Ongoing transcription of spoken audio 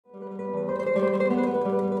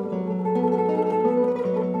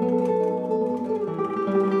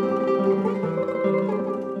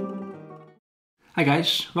Hi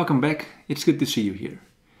guys, welcome back. It's good to see you here.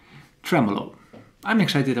 Tremolo. I'm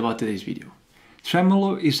excited about today's video.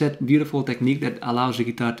 Tremolo is that beautiful technique that allows the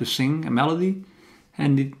guitar to sing a melody,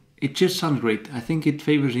 and it just sounds great. I think it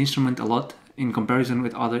favors the instrument a lot in comparison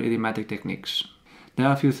with other idiomatic techniques. There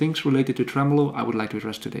are a few things related to tremolo I would like to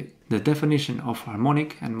address today. The definition of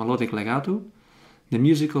harmonic and melodic legato, the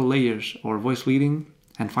musical layers or voice leading,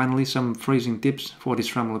 and finally some phrasing tips for this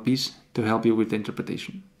tremolo piece to help you with the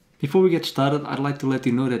interpretation. Before we get started, I'd like to let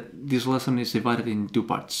you know that this lesson is divided in two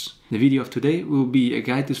parts. The video of today will be a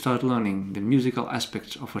guide to start learning the musical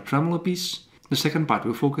aspects of a tremolo piece. The second part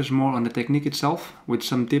will focus more on the technique itself with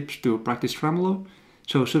some tips to practice tremolo.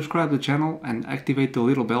 So subscribe to the channel and activate the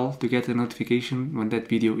little bell to get a notification when that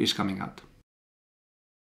video is coming out.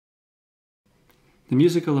 The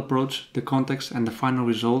musical approach, the context and the final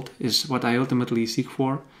result is what I ultimately seek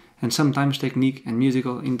for, and sometimes technique and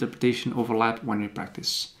musical interpretation overlap when we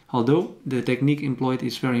practice. Although the technique employed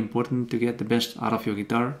is very important to get the best out of your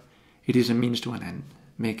guitar, it is a means to an end,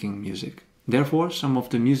 making music. Therefore, some of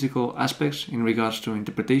the musical aspects in regards to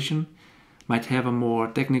interpretation might have a more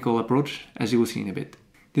technical approach, as you will see in a bit.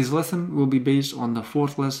 This lesson will be based on the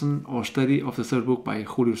fourth lesson or study of the third book by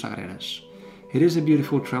Sagreras. It is a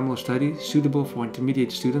beautiful tremolo study suitable for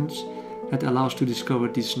intermediate students that allows to discover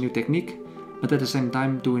this new technique, but at the same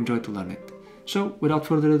time to enjoy to learn it. So, without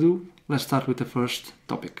further ado, let's start with the first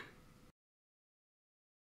topic.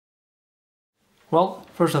 Well,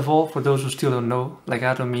 first of all, for those who still don't know,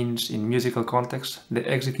 legato means in musical context the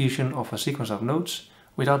execution of a sequence of notes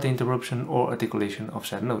without the interruption or articulation of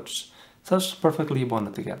said notes, thus perfectly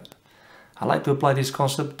bonded together. I like to apply this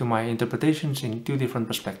concept to my interpretations in two different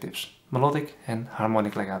perspectives, melodic and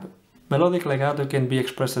harmonic legato. Melodic legato can be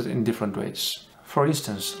expressed in different ways. For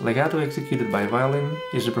instance, legato executed by violin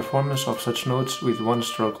is the performance of such notes with one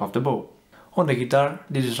stroke of the bow. On the guitar,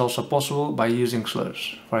 this is also possible by using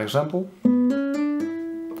slurs, for example.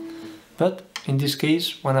 But in this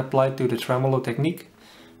case, when applied to the tremolo technique,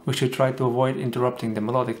 we should try to avoid interrupting the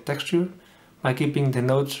melodic texture by keeping the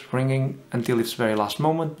notes ringing until its very last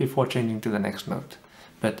moment before changing to the next note.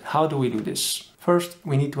 But how do we do this? First,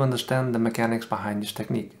 we need to understand the mechanics behind this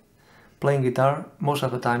technique. Playing guitar most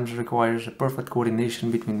of the times requires a perfect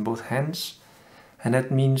coordination between both hands, and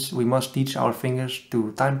that means we must teach our fingers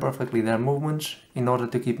to time perfectly their movements in order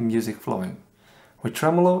to keep music flowing. With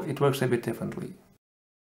tremolo it works a bit differently.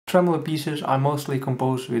 Tremolo pieces are mostly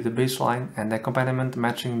composed with the bass line and the accompaniment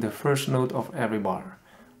matching the first note of every bar,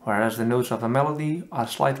 whereas the notes of a melody are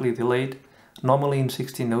slightly delayed, normally in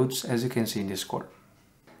 16 notes as you can see in this chord.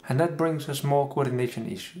 And that brings a small coordination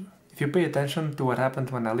issue. If you pay attention to what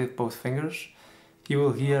happened when I lift both fingers, you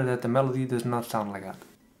will hear that the melody does not sound like that.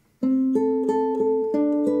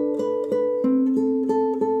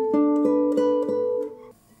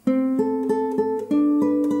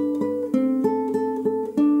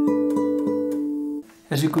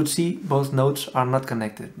 As you could see, both notes are not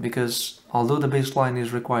connected, because although the bass line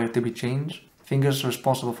is required to be changed, fingers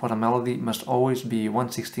responsible for the melody must always be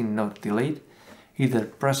 1/16 note delayed, either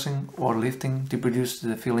pressing or lifting to produce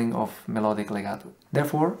the feeling of melodic legato.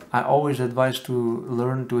 Therefore, I always advise to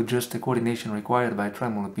learn to adjust the coordination required by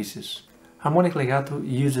tremolo pieces. Harmonic legato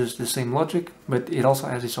uses the same logic, but it also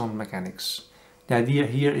has its own mechanics. The idea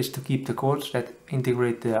here is to keep the chords that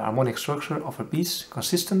integrate the harmonic structure of a piece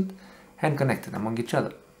consistent and connected among each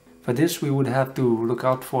other. For this we would have to look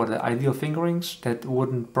out for the ideal fingerings that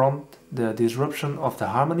wouldn't prompt the disruption of the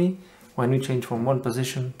harmony when we change from one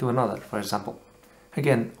position to another, for example.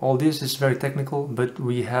 Again, all this is very technical, but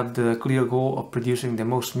we have the clear goal of producing the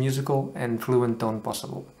most musical and fluent tone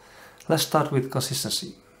possible. Let's start with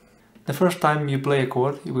consistency. The first time you play a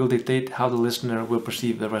chord, it will dictate how the listener will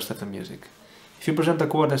perceive the rest of the music. If you present a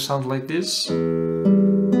chord that sounds like this,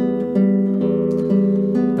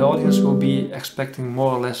 the audience will be expecting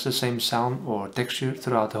more or less the same sound or texture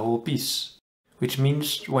throughout the whole piece, which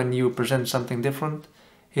means when you present something different,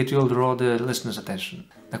 it will draw the listener's attention.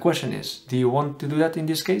 The question is, do you want to do that in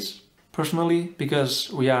this case? Personally, because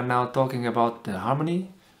we are now talking about the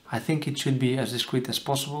harmony, I think it should be as discreet as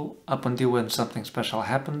possible up until when something special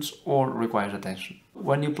happens or requires attention.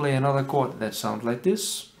 When you play another chord that sounds like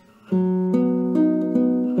this,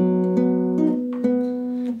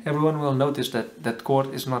 everyone will notice that that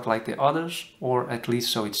chord is not like the others, or at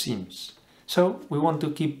least so it seems. So we want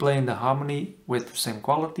to keep playing the harmony with the same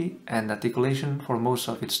quality and articulation for most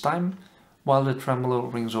of its time, while the tremolo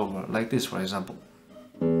rings over, like this for example.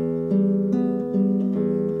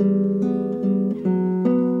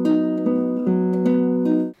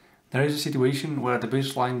 There is a situation where the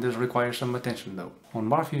bass line does require some attention though. On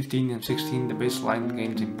bar 15 and 16 the bass line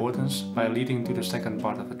gains importance by leading to the second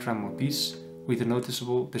part of a tremolo piece, with a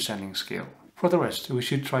noticeable descending scale. For the rest, we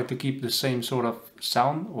should try to keep the same sort of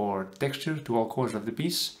sound or texture to all chords of the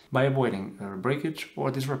piece by avoiding breakage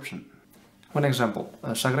or disruption. One example,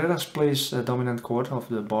 Sagreras plays a dominant chord of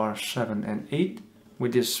the bars 7 and 8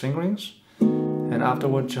 with these fingerings, and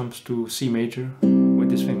afterward jumps to C major with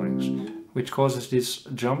these fingerings, which causes this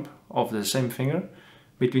jump of the same finger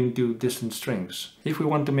between two distant strings. If we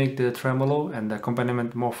want to make the tremolo and the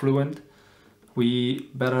accompaniment more fluent, we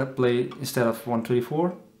better play, instead of 1, 2,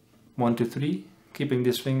 4, 1, 2, 3, keeping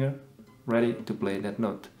this finger ready to play that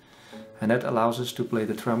note. And that allows us to play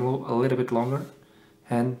the tremolo a little bit longer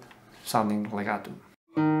and sounding legato.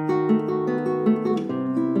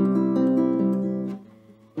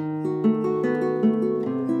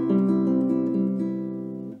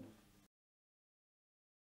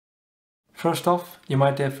 First off, you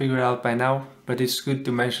might have figured out by now, but it's good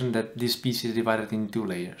to mention that this piece is divided in two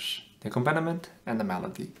layers, the accompaniment and the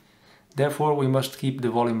melody. Therefore, we must keep the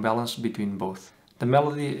volume balance between both. The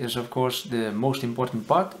melody is of course the most important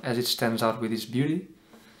part, as it stands out with its beauty,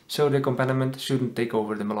 so the accompaniment shouldn't take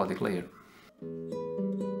over the melodic layer.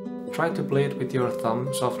 Try to play it with your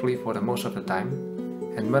thumb softly for the most of the time,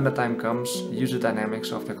 and when the time comes, use the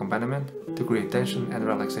dynamics of the accompaniment to create tension and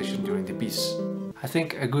relaxation during the piece. I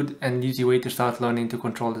think a good and easy way to start learning to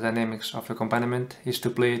control the dynamics of the accompaniment is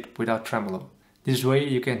to play it without tremolo. This way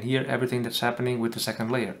you can hear everything that's happening with the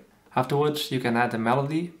second layer. Afterwards you can add the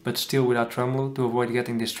melody, but still without tremolo, to avoid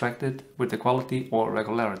getting distracted with the quality or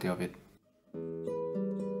regularity of it.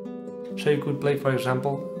 So you could play, for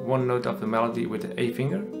example, one note of the melody with the A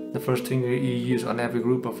finger, the first finger you use on every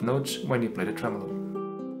group of notes when you play the tremolo.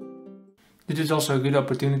 This is also a good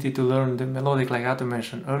opportunity to learn the melodic legato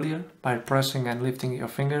mentioned earlier by pressing and lifting your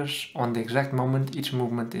fingers on the exact moment each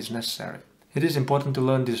movement is necessary. It is important to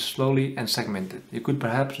learn this slowly and segment it. You could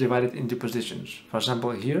perhaps divide it into positions. For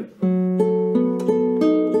example, here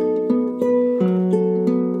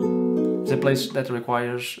is a place that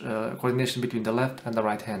requires coordination between the left and the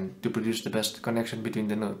right hand to produce the best connection between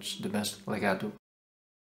the notes, the best legato.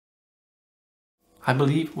 I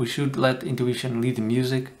believe we should let intuition lead the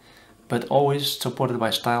music, but always supported by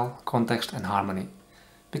style, context and harmony,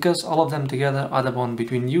 because all of them together are the bond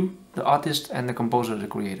between you, the artist, and the composer, the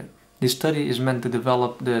creator. This study is meant to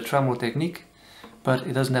develop the tremolo technique, but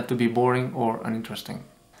it doesn't have to be boring or uninteresting.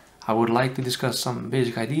 I would like to discuss some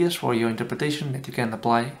basic ideas for your interpretation that you can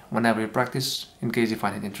apply whenever you practice, in case you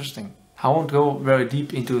find it interesting. I won't go very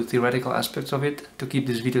deep into theoretical aspects of it to keep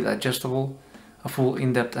this video digestible. A full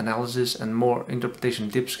in-depth analysis and more interpretation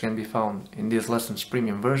tips can be found in this lesson's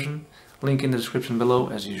premium version, link in the description below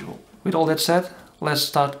as usual. With all that said, let's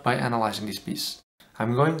start by analyzing this piece.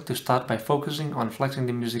 I'm going to start by focusing on flexing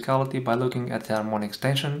the musicality by looking at the harmonic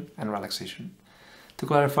tension and relaxation. To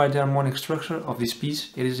clarify the harmonic structure of this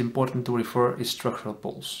piece, it is important to refer its structural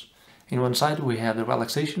poles. In one side we have the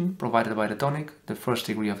relaxation provided by the tonic, the first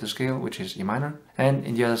degree of the scale, which is E minor, and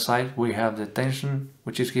in the other side we have the tension,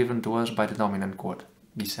 which is given to us by the dominant chord,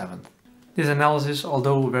 B7. This analysis,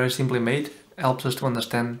 although very simply made, helps us to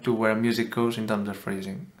understand to where music goes in terms of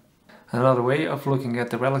phrasing. Another way of looking at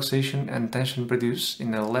the relaxation and tension produced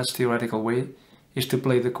in a less theoretical way is to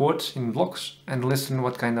play the chords in blocks and listen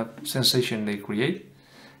what kind of sensation they create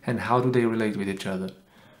and how do they relate with each other.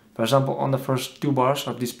 For example, on the first two bars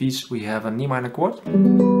of this piece we have an E minor chord,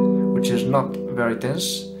 which is not very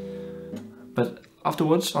tense, but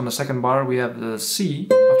afterwards on the second bar we have the C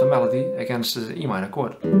of the melody against the E minor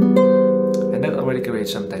chord, and that already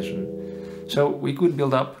creates some tension. So we could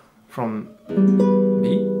build up from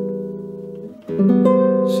B,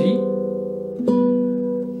 C,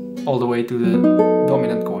 all the way to the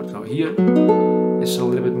dominant chord. So here it's a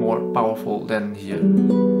little bit more powerful than here.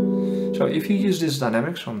 So if you use this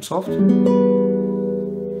dynamics from soft, and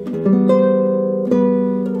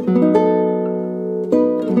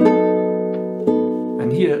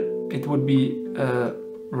here it would be a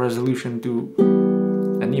resolution to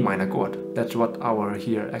an E minor chord. That's what our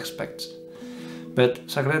ear expects. But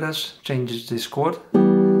Sagreras changes this chord.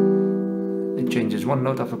 It changes one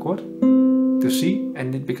note of a chord to C,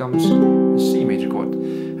 and it becomes a C major chord.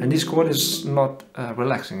 And this chord is not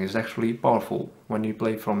relaxing, it's actually powerful when you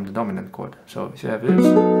play from the dominant chord. So if you have this,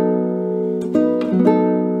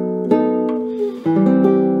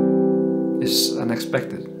 it's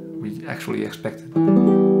unexpected. We actually expected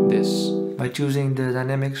this. By choosing the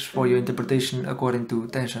dynamics for your interpretation according to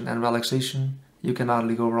tension and relaxation, you can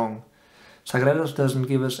hardly go wrong. Sagreras doesn't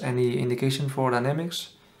give us any indication for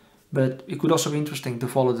dynamics, but it could also be interesting to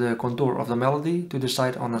follow the contour of the melody to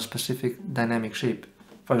decide on a specific dynamic shape.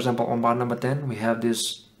 For example, on bar number 10 we have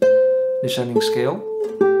this descending scale,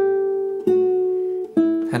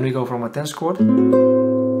 And we go from a tense chord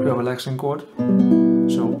to a relaxing chord,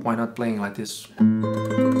 so why not playing like this?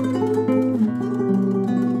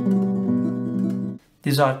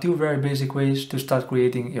 These are two very basic ways to start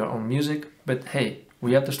creating your own music, but hey,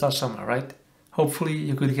 we have to start somewhere, right? Hopefully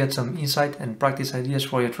you could get some insight and practice ideas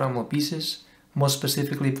for your tremolo pieces, more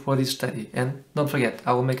specifically for this study. And don't forget,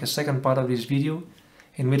 I will make a second part of this video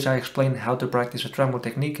in which I explain how to practice a tremolo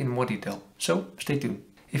technique in more detail. So stay tuned.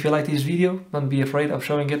 If you like this video, don't be afraid of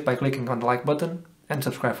showing it by clicking on the like button and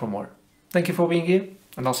subscribe for more. Thank you for being here,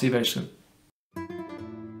 and I'll see you very soon.